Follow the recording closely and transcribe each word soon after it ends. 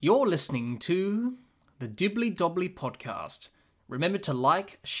You're listening to the Dibbly Dobbly podcast. Remember to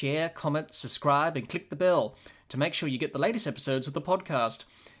like, share, comment, subscribe, and click the bell to make sure you get the latest episodes of the podcast.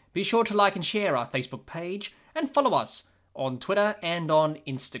 Be sure to like and share our Facebook page and follow us on Twitter and on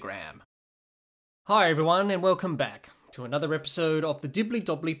Instagram. Hi everyone, and welcome back to another episode of the Dibbly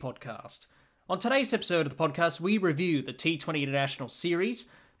Dobbly podcast. On today's episode of the podcast, we review the T20 International Series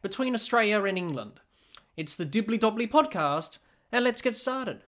between Australia and England. It's the Dibbly Dobbly podcast, and let's get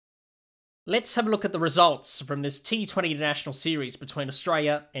started. Let's have a look at the results from this T20 International Series between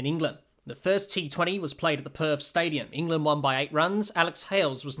Australia and England. The first T20 was played at the Perth Stadium. England won by 8 runs. Alex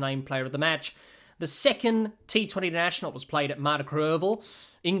Hales was named player of the match. The second T20 International was played at Martica Oval.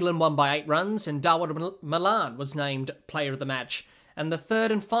 England won by 8 runs, and Darwin Milan was named player of the match. And the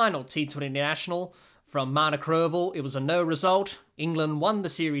third and final T20 International from Martica Oval, it was a no result. England won the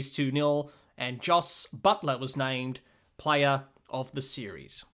series 2-0, and Joss Buttler was named player of the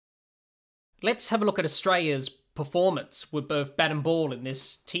series. Let's have a look at Australia's performance with both bat and ball in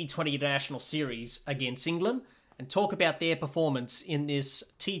this T20 International Series against England and talk about their performance in this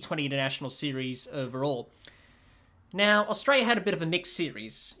T20 International Series overall. Now, Australia had a bit of a mixed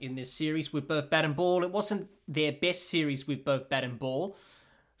series in this series with both bat and ball. It wasn't their best series with both bat and ball.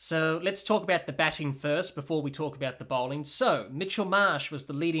 So let's talk about the batting first before we talk about the bowling. So, Mitchell Marsh was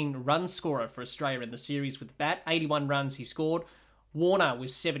the leading run scorer for Australia in the series with the bat. 81 runs he scored. Warner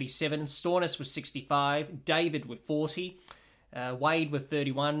with 77, Stoinis with 65, David with 40, Wade with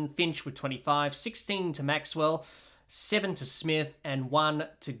 31, Finch with 25, 16 to Maxwell, 7 to Smith, and 1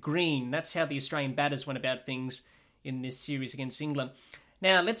 to Green. That's how the Australian batters went about things in this series against England.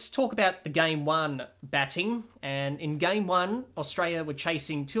 Now, let's talk about the Game 1 batting. And in Game 1, Australia were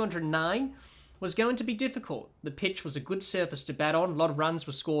chasing 209. Was going to be difficult. The pitch was a good surface to bat on. A lot of runs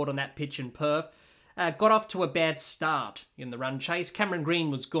were scored on that pitch in Perth. Got off to a bad start in the run chase. Cameron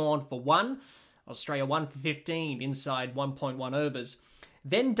Green was gone for 1. Australia 1 for 15 inside 1.1 overs.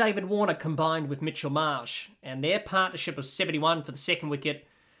 Then David Warner combined with Mitchell Marsh, and their partnership of 71 for the second wicket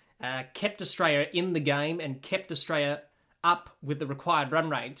kept Australia in the game and kept Australia up with the required run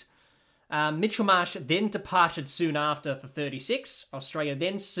rate. Mitchell Marsh then departed soon after for 36. Australia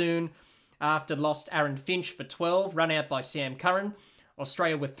then soon after lost Aaron Finch for 12, run out by Sam Curran.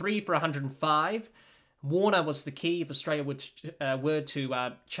 Australia were 3 for 105. Warner was the key if Australia were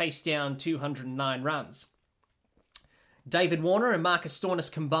to chase down 209 runs. David Warner and Marcus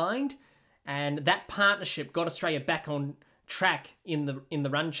Stoinis combined, and that partnership got Australia back on track in the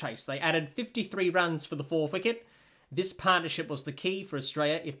run chase. They added 53 runs for the fourth wicket. This partnership was the key for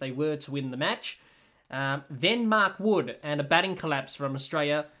Australia if they were to win the match. Then Mark Wood and a batting collapse from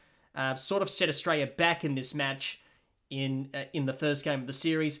Australia sort of set Australia back in this match in the first game of the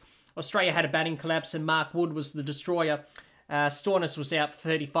series. Australia had a batting collapse and Mark Wood was the destroyer. Stoinis was out for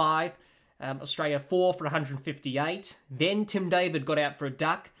 35. Australia 4 for 158. Then Tim David got out for a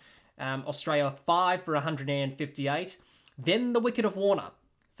duck. Australia 5 for 158. Then the wicket of Warner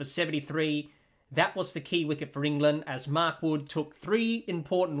for 73. That was the key wicket for England as Mark Wood took 3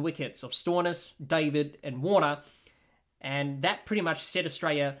 important wickets of Stoinis, David and Warner. And that pretty much set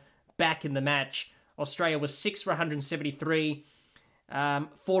Australia back in the match. Australia was 6 for 173,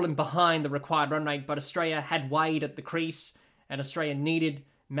 falling behind the required run rate, but Australia had Wade at the crease, and Australia needed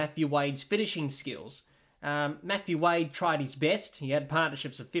Matthew Wade's finishing skills. Matthew Wade tried his best. He had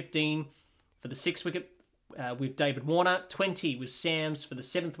partnerships of 15 for the 6th wicket with David Warner, 20 with Sams for the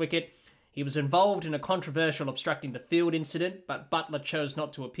 7th wicket. He was involved in a controversial obstructing the field incident, but Buttler chose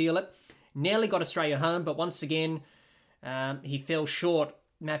not to appeal it. Nearly got Australia home, but once again, he fell short.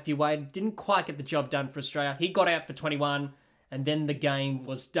 Matthew Wade didn't quite get the job done for Australia. He got out for 21, and then the game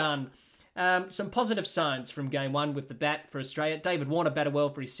was done. Some positive signs from Game 1 with the bat for Australia. David Warner batted well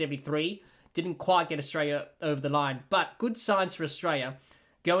for his 73. Didn't quite get Australia over the line, but good signs for Australia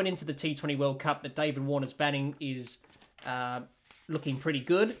going into the T20 World Cup that David Warner's batting is looking pretty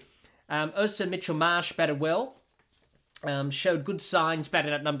good. Also, Mitchell Marsh batted well. Showed good signs,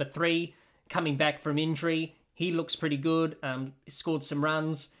 batted at number 3, coming back from injury. He looks pretty good, scored some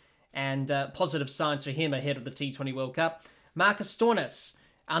runs, and positive signs for him ahead of the T20 World Cup. Marcus Stoinis,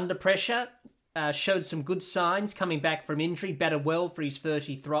 under pressure, showed some good signs coming back from injury, batted well for his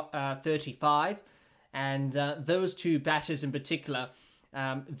 35, and those two batters in particular,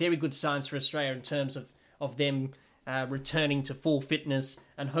 very good signs for Australia in terms of them returning to full fitness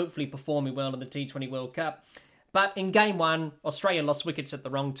and hopefully performing well in the T20 World Cup. But in Game 1, Australia lost wickets at the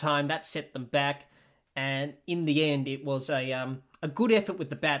wrong time. That set them back. And in the end, it was a good effort with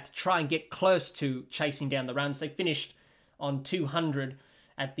the bat to try and get close to chasing down the runs. They finished on 200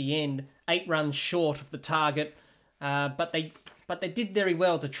 at the end, 8 runs short of the target. But but they did very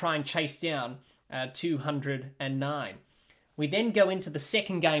well to try and chase down 209. We then go into the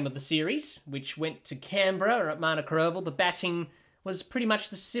second game of the series, which went to Canberra at Manuka Oval. The batting was pretty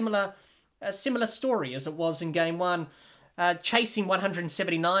much a similar story as it was in Game 1. Chasing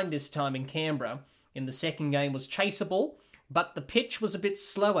 179 this time in Canberra in the second game was chaseable, but the pitch was a bit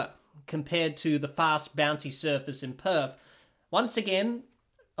slower compared to the fast, bouncy surface in Perth. Once again,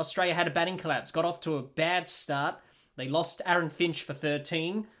 Australia had a batting collapse, got off to a bad start. They lost Aaron Finch for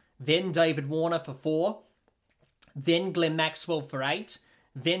 13, then David Warner for 4, then Glenn Maxwell for 8,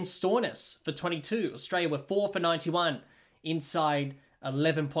 then Stoinis for 22. Australia were 4 for 91 inside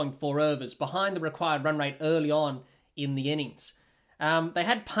 11.4 overs, behind the required run rate early on in the innings. They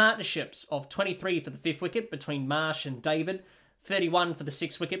had partnerships of 23 for the 5th wicket between Marsh and David, 31 for the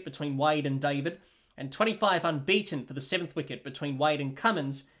 6th wicket between Wade and David, and 25 unbeaten for the 7th wicket between Wade and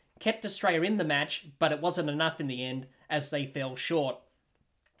Cummins, kept Australia in the match, but it wasn't enough in the end as they fell short.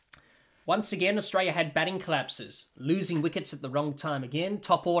 Once again, Australia had batting collapses, losing wickets at the wrong time again,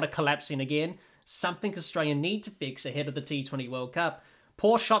 top order collapsing again, something Australia need to fix ahead of the T20 World Cup.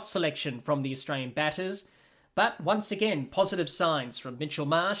 Poor shot selection from the Australian batters, but once again, positive signs from Mitchell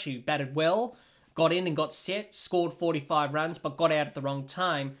Marsh, who batted well, got in and got set, scored 45 runs, but got out at the wrong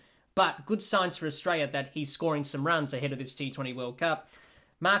time. But good signs for Australia that he's scoring some runs ahead of this T20 World Cup.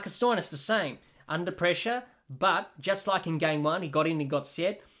 Marcus Stoinis the same, under pressure, but just like in Game 1, he got in and got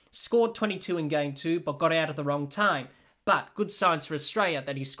set, scored 22 in Game 2, but got out at the wrong time. But good signs for Australia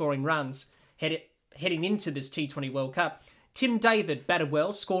that he's scoring runs heading into this T20 World Cup. Tim David batted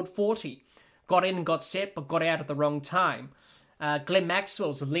well, scored 40. Got in and got set, but got out at the wrong time. Glenn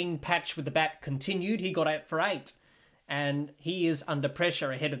Maxwell's lean patch with the bat continued. He got out for 8. And he is under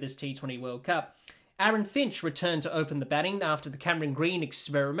pressure ahead of this T20 World Cup. Aaron Finch returned to open the batting after the Cameron Green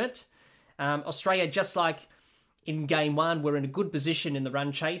experiment. Australia, just like in Game 1, were in a good position in the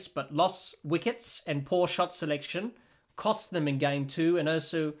run chase, but lost wickets and poor shot selection cost them in Game 2, and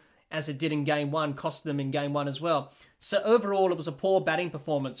also, as it did in Game 1, cost them in Game 1 as well. So overall, it was a poor batting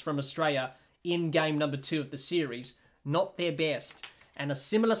performance from Australia in Game number 2 of the series. Not their best. And a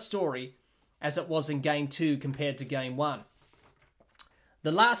similar story as it was in Game 2 compared to Game 1.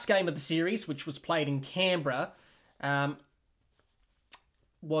 The last game of the series, which was played in Canberra,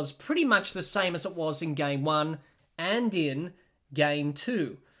 was pretty much the same as it was in Game 1 and in Game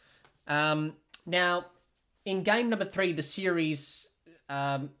 2. Now, in Game number 3, the series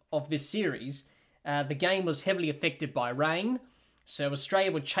of this series, the game was heavily affected by rain. So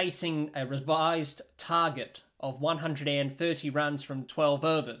Australia were chasing a revised target of 130 runs from 12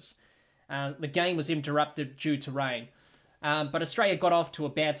 overs. The game was interrupted due to rain. But Australia got off to a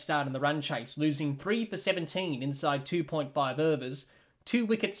bad start in the run chase, losing 3 for 17 inside 2.5 overs. 2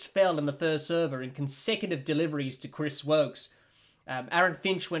 wickets fell in the first over in consecutive deliveries to Chris Woakes. Aaron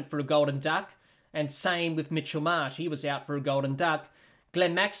Finch went for a golden duck, and same with Mitchell Marsh. He was out for a golden duck.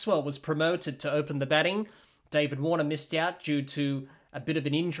 Glenn Maxwell was promoted to open the batting. David Warner missed out due to a bit of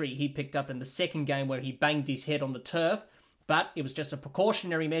an injury he picked up in the second game where he banged his head on the turf, but it was just a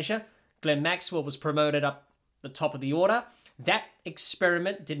precautionary measure. Glenn Maxwell was promoted up the top of the order. That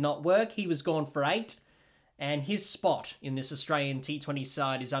experiment did not work. He was gone for 8, and his spot in this Australian T20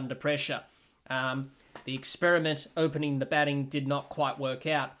 side is under pressure. The experiment opening the batting did not quite work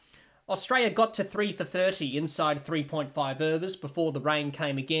out. Australia got to 3 for 30 inside 3.5 overs before the rain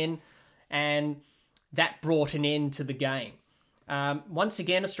came again, and that brought an end to the game. Once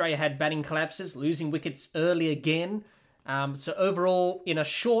again, Australia had batting collapses, losing wickets early again. So overall, in a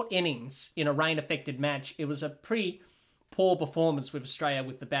short innings, in a rain-affected match, it was a pretty poor performance with Australia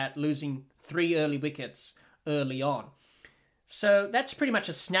with the bat, losing 3 early wickets early on. So that's pretty much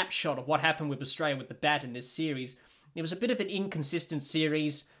a snapshot of what happened with Australia with the bat in this series. It was a bit of an inconsistent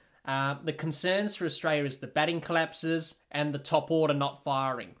series. The concerns for Australia is the batting collapses and the top order not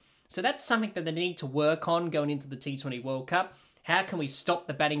firing. So that's something that they need to work on going into the T20 World Cup. How can we stop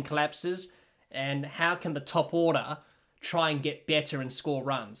the batting collapses? And how can the top order try and get better and score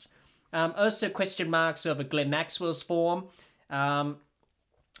runs? Also question marks over Glenn Maxwell's form. Not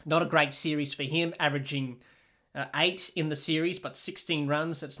a great series for him, averaging 8 in the series, but 16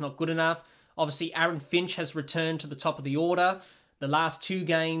 runs. That's not good enough. Obviously, Aaron Finch has returned to the top of the order. The last 2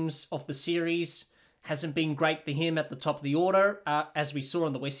 games of the series hasn't been great for him at the top of the order. As we saw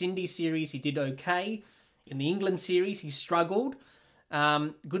in the West Indies series, he did okay. In the England series, he struggled.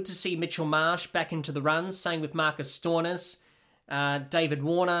 Good to see Mitchell Marsh back into the runs. Same with Marcus Stoinis. David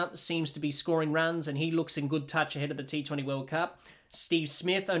Warner seems to be scoring runs, and he looks in good touch ahead of the T20 World Cup. Steve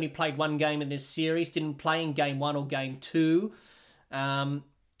Smith only played 1 game in this series, didn't play in Game 1 or Game 2.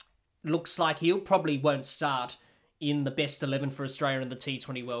 Looks like he probably won't start in the best 11 for Australia in the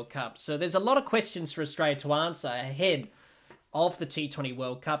T20 World Cup. So there's a lot of questions for Australia to answer ahead of the T20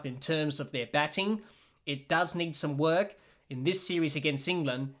 World Cup in terms of their batting. It does need some work. In this series against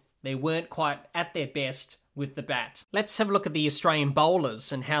England, they weren't quite at their best with the bat. Let's have a look at the Australian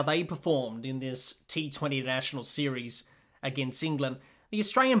bowlers and how they performed in this T20 International Series against England. The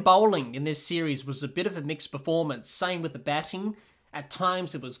Australian bowling in this series was a bit of a mixed performance. Same with the batting. At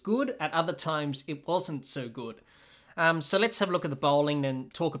times it was good, at other times it wasn't so good. So let's have a look at the bowling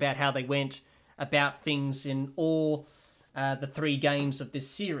and talk about how they went about things in all the 3 games of this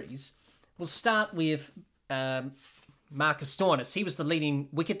series. We'll start with Marcus Stoinis. He was the leading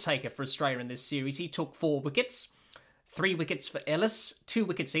wicket taker for Australia in this series. He took 4 wickets, 3 wickets for Ellis, 2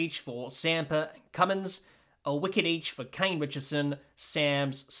 wickets each for Zampa and Cummins, a wicket each for Kane Richardson,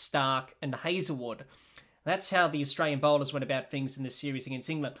 Sams, Stark and Hazlewood. That's how the Australian bowlers went about things in this series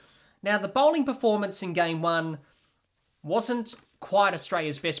against England. Now, the bowling performance in Game 1 wasn't quite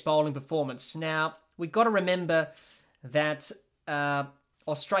Australia's best bowling performance. Now, we've got to remember that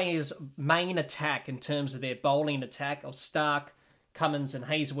Australia's main attack in terms of their bowling attack of Stark, Cummins and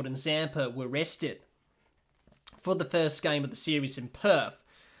Hazlewood and Zampa were rested for the first game of the series in Perth.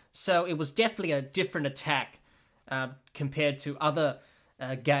 So it was definitely a different attack compared to other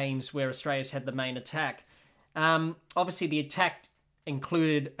games where Australia's had the main attack. Obviously, the attack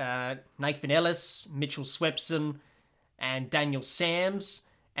included Nathan Ellis, Mitchell Swepson, and Daniel Sams,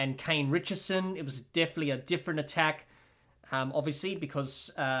 and Kane Richardson. It was definitely a different attack, obviously,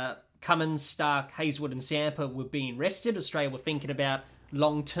 because Cummins, Stark, Hazlewood, and Zampa were being rested. Australia were thinking about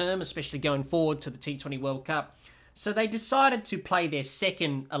long term, especially going forward to the T20 World Cup. So they decided to play their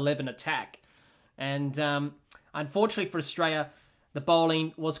second 11 attack. And unfortunately for Australia, the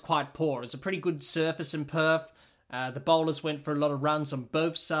bowling was quite poor. It was a pretty good surface in Perth. The bowlers went for a lot of runs on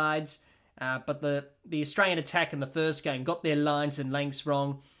both sides. But the Australian attack in the first game got their lines and lengths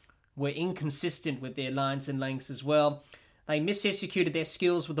wrong, were inconsistent with their lines and lengths as well. They misexecuted their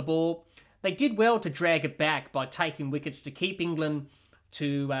skills with the ball. They did well to drag it back by taking wickets to keep England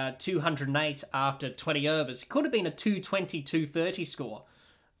to 208 after 20 overs. It could have been a 220-230 score,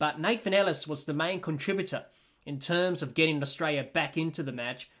 but Nathan Ellis was the main contributor in terms of getting Australia back into the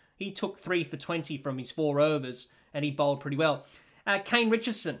match. He took 3 for 20 from his 4 overs, and he bowled pretty well. Kane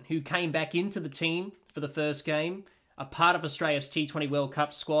Richardson, who came back into the team for the first game, a part of Australia's T20 World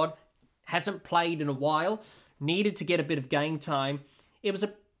Cup squad, hasn't played in a while, needed to get a bit of game time. It was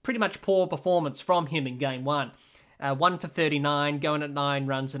a pretty much poor performance from him in Game 1. 1 for 39, going at 9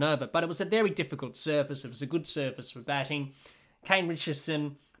 runs and over. But it was a very difficult surface. It was a good surface for batting. Kane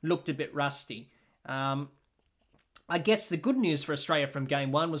Richardson looked a bit rusty. I guess the good news for Australia from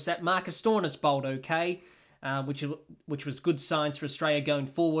Game 1 was that Marcus Stoinis bowled okay, which was good signs for Australia going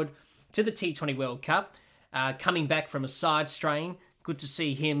forward to the T20 World Cup. Coming back from a side strain, good to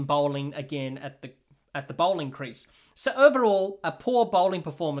see him bowling again at the bowling crease. So overall, a poor bowling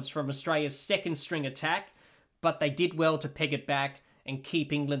performance from Australia's second string attack, but they did well to peg it back and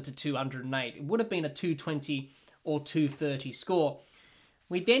keep England to 208. It would have been a 220 or 230 score.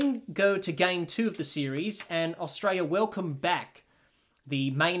 We then go to Game 2 of the series, and Australia welcomed back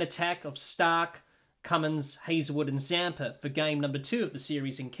the main attack of Stark, Cummins, Hazlewood and Zampa for Game number 2 of the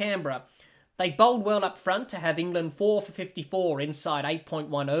series in Canberra. They bowled well up front to have England 4 for 54 inside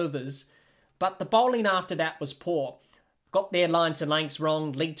 8.1 overs, but the bowling after that was poor. Got their lines and lengths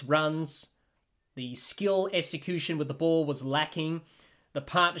wrong, leaked runs. The skill execution with the ball was lacking. The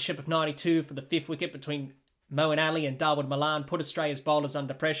partnership of 92 for the 5th wicket between Moeen Ali and Darwin Malan put Australia's bowlers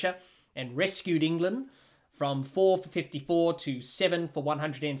under pressure and rescued England from 4 for 54 to 7 for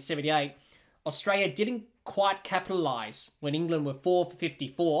 178. Australia didn't quite capitalise when England were 4 for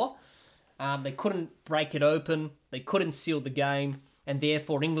 54. They couldn't break it open. They couldn't seal the game. And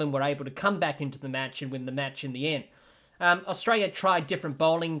therefore, England were able to come back into the match and win the match in the end. Australia tried different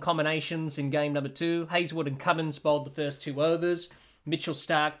bowling combinations in game number 2. Hazlewood and Cummins bowled the first 2 overs. Mitchell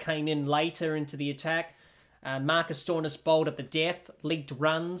Stark came in later into the attack. Marcus Stoinis bowled at the death, leaked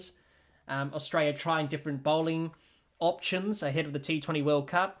runs. Australia trying different bowling options ahead of the T20 World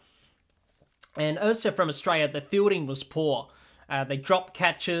Cup. And also from Australia, the fielding was poor. They dropped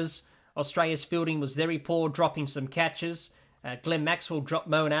catches. Australia's fielding was very poor, dropping some catches. Glenn Maxwell dropped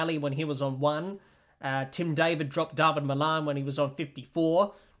Moeen Ali when he was on 1. Tim David dropped Darwin Malan when he was on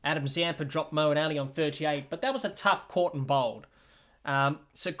 54. Adam Zampa dropped Moeen Ali on 38. But that was a tough caught and bowled.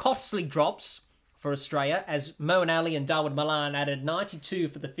 So costly drops for Australia as Moeen Ali and Darwin Malan added 92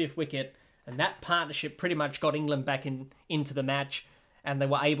 for the 5th wicket. And that partnership pretty much got England back into the match. And they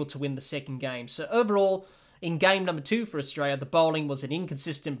were able to win the second game. So overall, in game number 2 for Australia, the bowling was an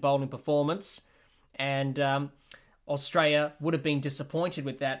inconsistent bowling performance. And Australia would have been disappointed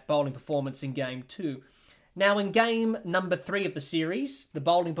with that bowling performance in Game 2. Now, in Game number 3 of the series, the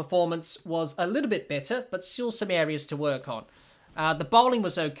bowling performance was a little bit better, but still some areas to work on. The bowling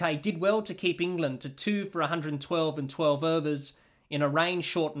was okay, did well to keep England to 2 for 112 and 12 overs in a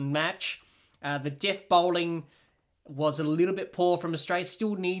rain-shortened match. The death bowling was a little bit poor from Australia,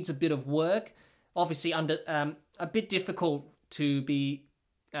 still needs a bit of work. Obviously, a bit difficult to be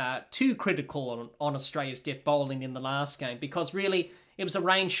too critical on Australia's death bowling in the last game, because really it was a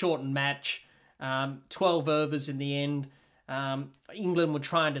rain-shortened match, 12 overs in the end. England were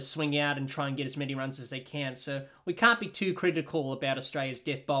trying to swing out and try and get as many runs as they can, so we can't be too critical about Australia's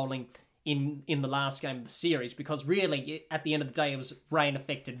death bowling in the last game of the series, because really, at the end of the day, it was a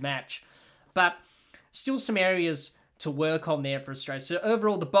rain-affected match. But still some areas to work on there for Australia. So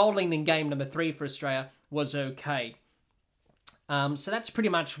overall, the bowling in game number 3 for Australia was okay. So that's pretty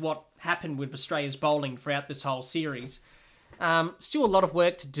much what happened with Australia's bowling throughout this whole series. Still a lot of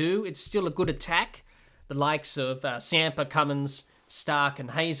work to do. It's still a good attack. The likes of Sampa, Cummins, Stark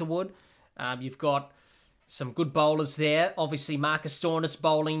and Hazelwood. You've got some good bowlers there. Obviously, Marcus Stoinis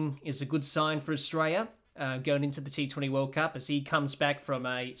bowling is a good sign for Australia going into the T20 World Cup as he comes back from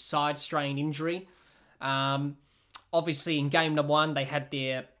a side strain injury. Obviously, in game number 1, they had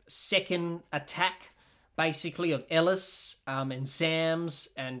their second attack, basically, of Ellis and Sams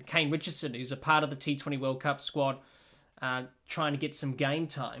and Kane Richardson, who's a part of the T20 World Cup squad, trying to get some game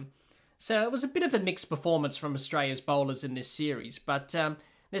time. So it was a bit of a mixed performance from Australia's bowlers in this series, but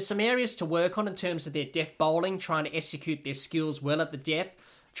there's some areas to work on in terms of their death bowling, trying to execute their skills well at the death,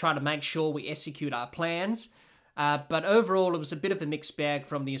 trying to make sure we execute our plans. But overall, it was a bit of a mixed bag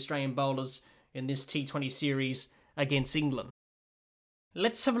from the Australian bowlers in this T20 series against England.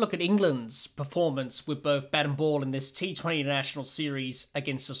 Let's have a look at England's performance with both bat and ball in this T20 International Series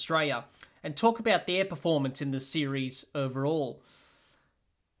against Australia and talk about their performance in the series overall.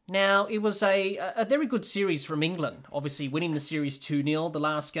 Now, it was a very good series from England, obviously winning the series 2-0. The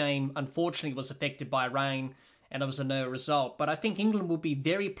last game, unfortunately, was affected by rain and it was a no result. But I think England will be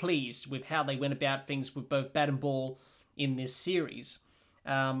very pleased with how they went about things with both bat and ball in this series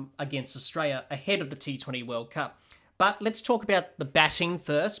against Australia ahead of the T20 World Cup. But let's talk about the batting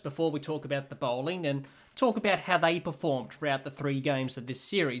first before we talk about the bowling and talk about how they performed throughout the 3 games of this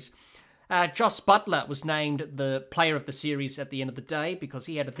series. Jos Buttler was named the player of the series at the end of the day because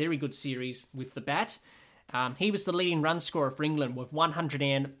he had a very good series with the bat. He was the leading run scorer for England with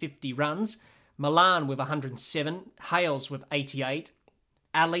 150 runs, Milan with 107, Hales with 88,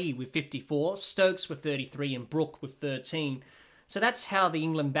 Ali with 54, Stokes with 33 and Brook with 13. So that's how the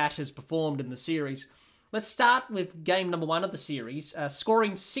England batters performed in the series. Let's start with game number 1 of the series.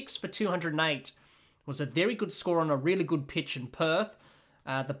 Scoring 6 for 208 was a very good score on a really good pitch in Perth.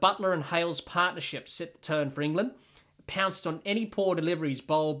 The Buttler and Hales partnership set the tone for England. Pounced on any poor deliveries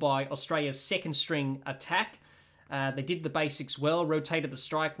bowled by Australia's second string attack. They did the basics well, rotated the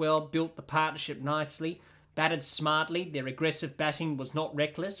strike well, built the partnership nicely, batted smartly. Their aggressive batting was not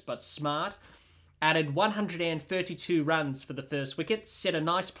reckless but smart. Added 132 runs for the first wicket, set a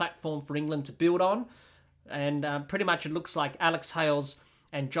nice platform for England to build on. And pretty much it looks like Alex Hales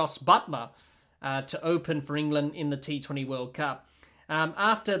and Jos Buttler to open for England in the T20 World Cup.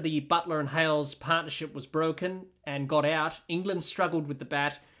 After the Buttler and Hales partnership was broken and got out, England struggled with the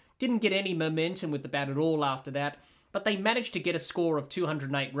bat, didn't get any momentum with the bat at all after that, but they managed to get a score of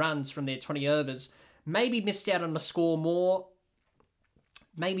 208 runs from their 20 overs. Maybe missed out on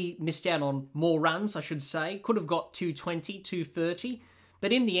more runs, I should say. Could have got 220, 230,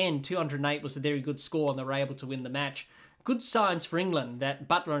 but in the end, 208 was a very good score and they were able to win the match. Good signs for England that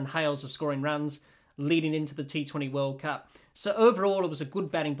Buttler and Hales are scoring runs leading into the T20 World Cup. So overall, it was a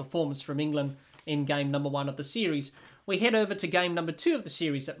good batting performance from England in game number 1 of the series. We head over to game number 2 of the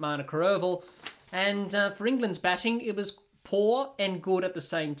series at Manuka Oval, and for England's batting, it was poor and good at the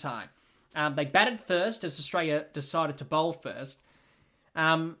same time. They batted first as Australia decided to bowl first.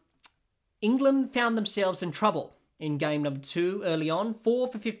 England found themselves in trouble in game number 2 early on,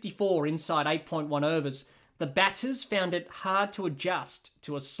 4 for 54 inside 8.1 overs. The batters found it hard to adjust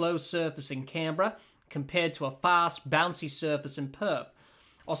to a slow surface in Canberra compared to a fast, bouncy surface in Perth.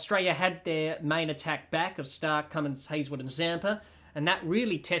 Australia had their main attack back of Stark, Cummins, Hazelwood and Zampa, and that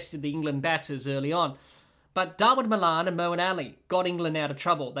really tested the England batters early on. But Dawood Malan and Moeen Ali got England out of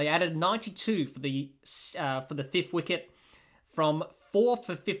trouble. They added 92 for the 5th wicket from 4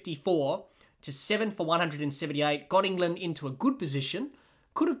 for 54 to 7 for 178, got England into a good position.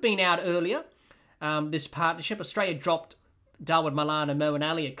 Could have been out earlier, this partnership. Australia dropped Dawood Malan and Moeen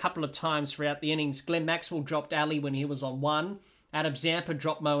Ali a couple of times throughout the innings. Glenn Maxwell dropped Ali when he was on 1. Adam Zampa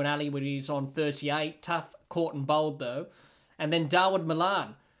dropped Moeen Ali when he was on 38. caught and bowled though. And then Darwood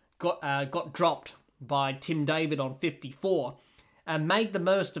Malan got dropped by Tim David on 54 and made the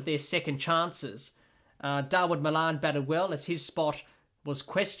most of their second chances. Darwood Malan batted well as his spot was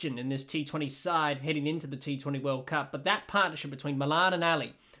questioned in this T20 side heading into the T20 World Cup. But that partnership between Malan and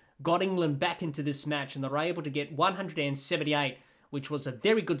Ali got England back into this match, and they were able to get 178, which was a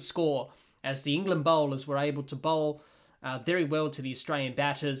very good score, as the England bowlers were able to bowl very well to the Australian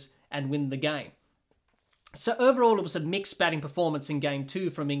batters and win the game. So overall, it was a mixed batting performance in Game 2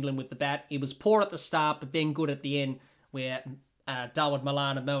 from England with the bat. It was poor at the start, but then good at the end, where Darwood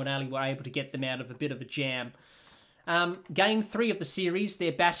Malan and Moeen Ali were able to get them out of a bit of a jam. Game 3 of the series,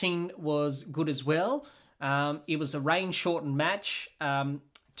 their batting was good as well. It was a rain-shortened match.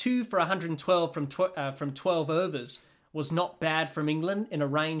 2 for 112 from 12 overs was not bad from England in a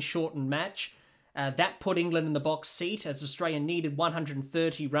rain-shortened match. That put England in the box seat as Australia needed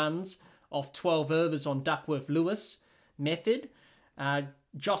 130 runs off 12 overs on Duckworth-Lewis method.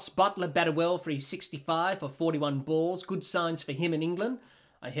 Joss Buttler batted well for his 65 for 41 balls. Good signs for him in England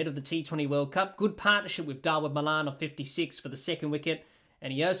ahead of the T20 World Cup. Good partnership with Darwood Malan of 56 for the second wicket.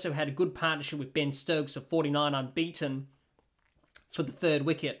 And he also had a good partnership with Ben Stokes of 49 unbeaten for the third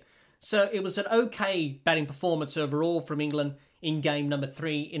wicket. So it was an okay batting performance overall from England in game number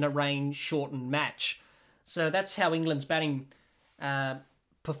 3 in a rain-shortened match. So that's how England's batting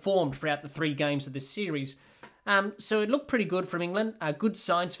performed throughout the 3 games of this series. So it looked pretty good from England. Good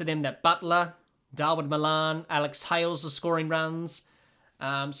signs for them that Buttler, Darwood Malan, Alex Hales are scoring runs.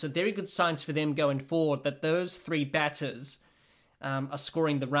 So very good signs for them going forward that those 3 batters are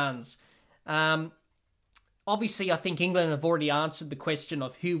scoring the runs. Obviously, I think England have already answered the question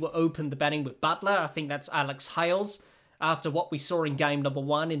of who will open the batting with Buttler. I think that's Alex Hales. After what we saw in game number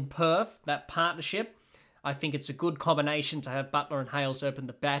 1 in Perth, that partnership, I think it's a good combination to have Buttler and Hales open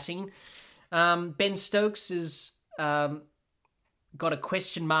the batting. Ben Stokes has got a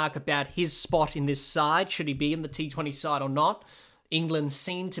question mark about his spot in this side. Should he be in the T20 side or not? England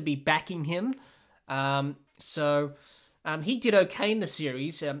seem to be backing him. He did okay in the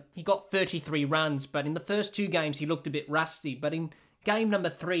series. He got 33 runs, but in the first 2 games he looked a bit rusty. But in game number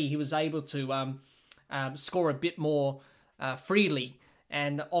 3 he was able to score a bit more freely,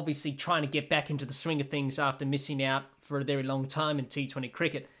 and obviously trying to get back into the swing of things after missing out for a very long time in T20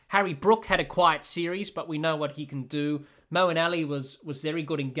 cricket. Harry Brook had a quiet series, but we know what he can do. Moeen Ali was very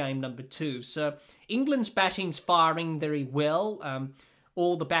good in game number 2. So England's batting's firing very well.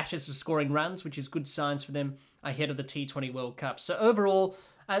 All the batters are scoring runs, which is good signs for them ahead of the T20 World Cup. So overall,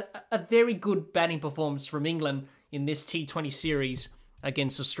 a very good batting performance from England in this T20 series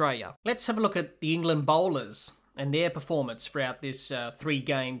against Australia. Let's have a look at the England bowlers and their performance throughout this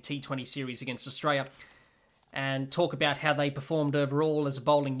 3-game T20 series against Australia, and talk about how they performed overall as a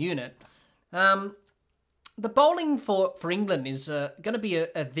bowling unit. The bowling for England is going to be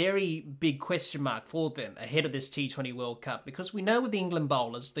a very big question mark for them ahead of this T20 World Cup, because we know with the England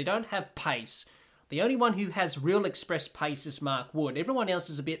bowlers, they don't have pace. The only one who has real express pace is Mark Wood. Everyone else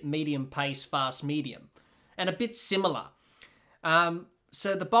is a bit medium pace, fast medium, and a bit similar.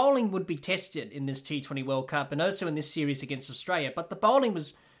 So the bowling would be tested in this T20 World Cup and also in this series against Australia, but the bowling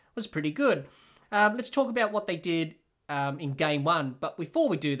was pretty good. Let's talk about what they did in Game 1, but before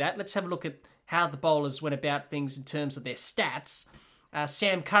we do that, let's have a look at how the bowlers went about things in terms of their stats.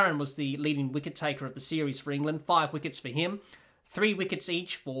 Sam Curran was the leading wicket taker of the series for England, 5 wickets for him, 3 wickets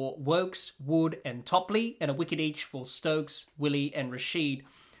each for Wokes, Wood and Topley, and a wicket each for Stokes, Willey and Rashid.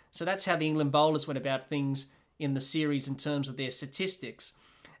 So that's how the England bowlers went about things in the series in terms of their statistics.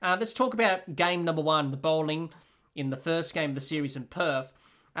 Let's talk about game number 1, the bowling in the first game of the series in Perth.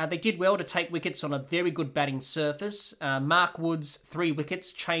 They did well to take wickets on a very good batting surface. Mark Wood's 3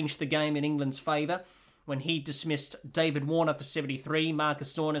 wickets changed the game in England's favour when he dismissed David Warner for 73,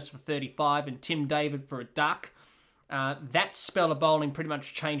 Marcus Stoinis for 35 and Tim David for a duck. That spell of bowling pretty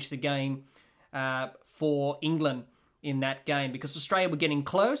much changed the game for England in that game because Australia were getting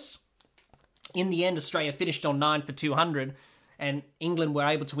close. In the end, Australia finished on 9 for 200 and England were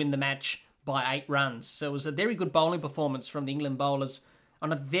able to win the match by 8 runs. So it was a very good bowling performance from the England bowlers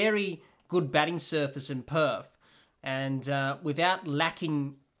on a very good batting surface in Perth. And without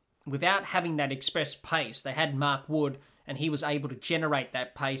having that express pace, they had Mark Wood and he was able to generate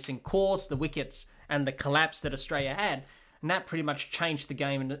that pace and cause the wickets and the collapse that Australia had. And that pretty much changed the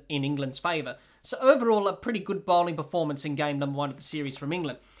game in England's favour. So overall, a pretty good bowling performance in game number 1 of the series from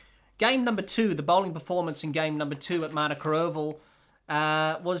England. Game number 2, the bowling performance in game number 2 at Manuka Oval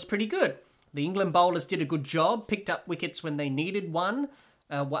was pretty good. The England bowlers did a good job, picked up wickets when they needed one,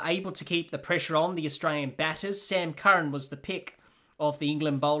 were able to keep the pressure on the Australian batters. Sam Curran was the pick of the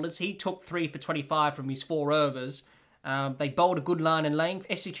England bowlers. He took 3 for 25 from his 4 overs. They bowled a good line and length,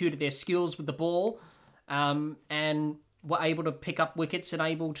 executed their skills with the ball, and were able to pick up wickets and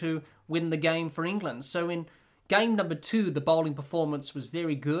able to win the game for England. So in game number 2, the bowling performance was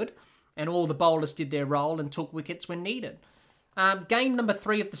very good, and all the bowlers did their role and took wickets when needed. Game number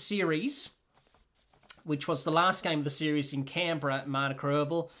 3 of the series, which was the last game of the series in Canberra at Manuka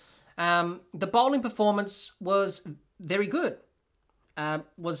Oval, the bowling performance was very good.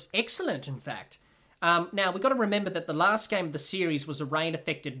 Was excellent, in fact. Now, we've got to remember that the last game of the series was a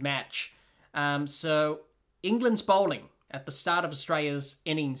rain-affected match. So England's bowling at the start of Australia's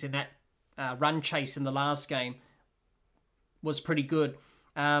innings in that run chase in the last game was pretty good.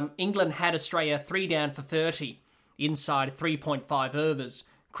 England had Australia 3 down for 30 inside 3.5 overs.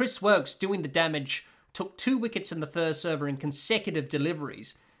 Chris Woakes, doing the damage, took 2 wickets in the first over in consecutive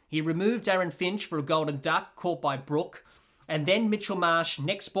deliveries. He removed Aaron Finch for a golden duck caught by Brooke, and then Mitchell Marsh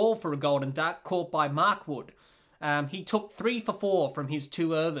next ball for a golden duck caught by Mark Wood. He took 3 for 4 from his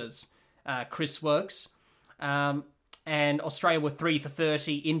 2 overs, Chris Woakes. And Australia were 3 for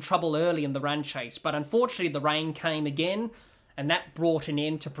 30, in trouble early in the run chase. But unfortunately, the rain came again, and that brought an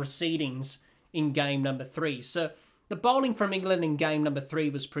end to proceedings in game number 3. So the bowling from England in game number 3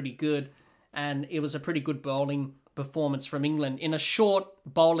 was pretty good, and it was a pretty good bowling performance from England in a short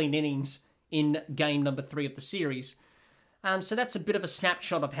bowling innings in game number 3 of the series. So that's a bit of a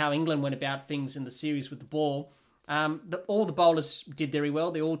snapshot of how England went about things in the series with the ball. All the bowlers did very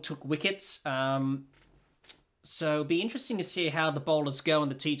well. They all took wickets. So it'll be interesting to see how the bowlers go in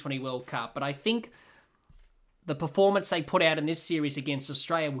the T20 World Cup. But I think the performance they put out in this series against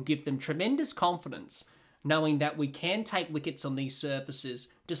Australia will give them tremendous confidence, knowing that we can take wickets on these surfaces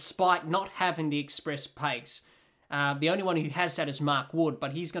despite not having the express pace. The only one who has that is Mark Wood,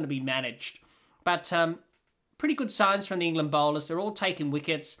 but he's going to be managed. But pretty good signs from the England bowlers. They're all taking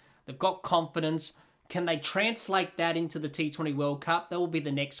wickets. They've got confidence. Can they translate that into the T20 World Cup? That will be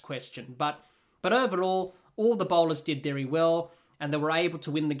the next question. But overall, all the bowlers did very well, and they were able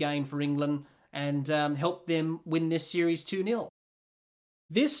to win the game for England and help them win this series 2-0.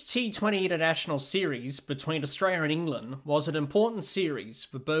 This T20 International Series between Australia and England was an important series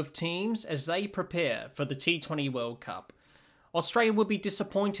for both teams as they prepare for the T20 World Cup. Australia will be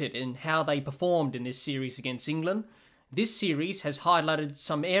disappointed in how they performed in this series against England. This series has highlighted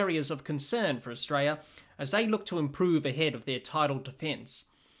some areas of concern for Australia as they look to improve ahead of their title defence.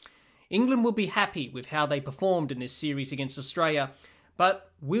 England will be happy with how they performed in this series against Australia,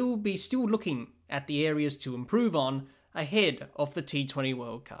 but will be still looking at the areas to improve on ahead of the T20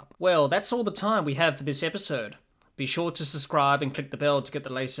 World Cup. Well, that's all the time we have for this episode. Be sure to subscribe and click the bell to get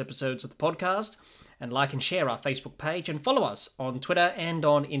the latest episodes of the podcast, and like and share our Facebook page, and follow us on Twitter and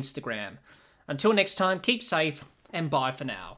on Instagram. Until next time, keep safe, and bye for now.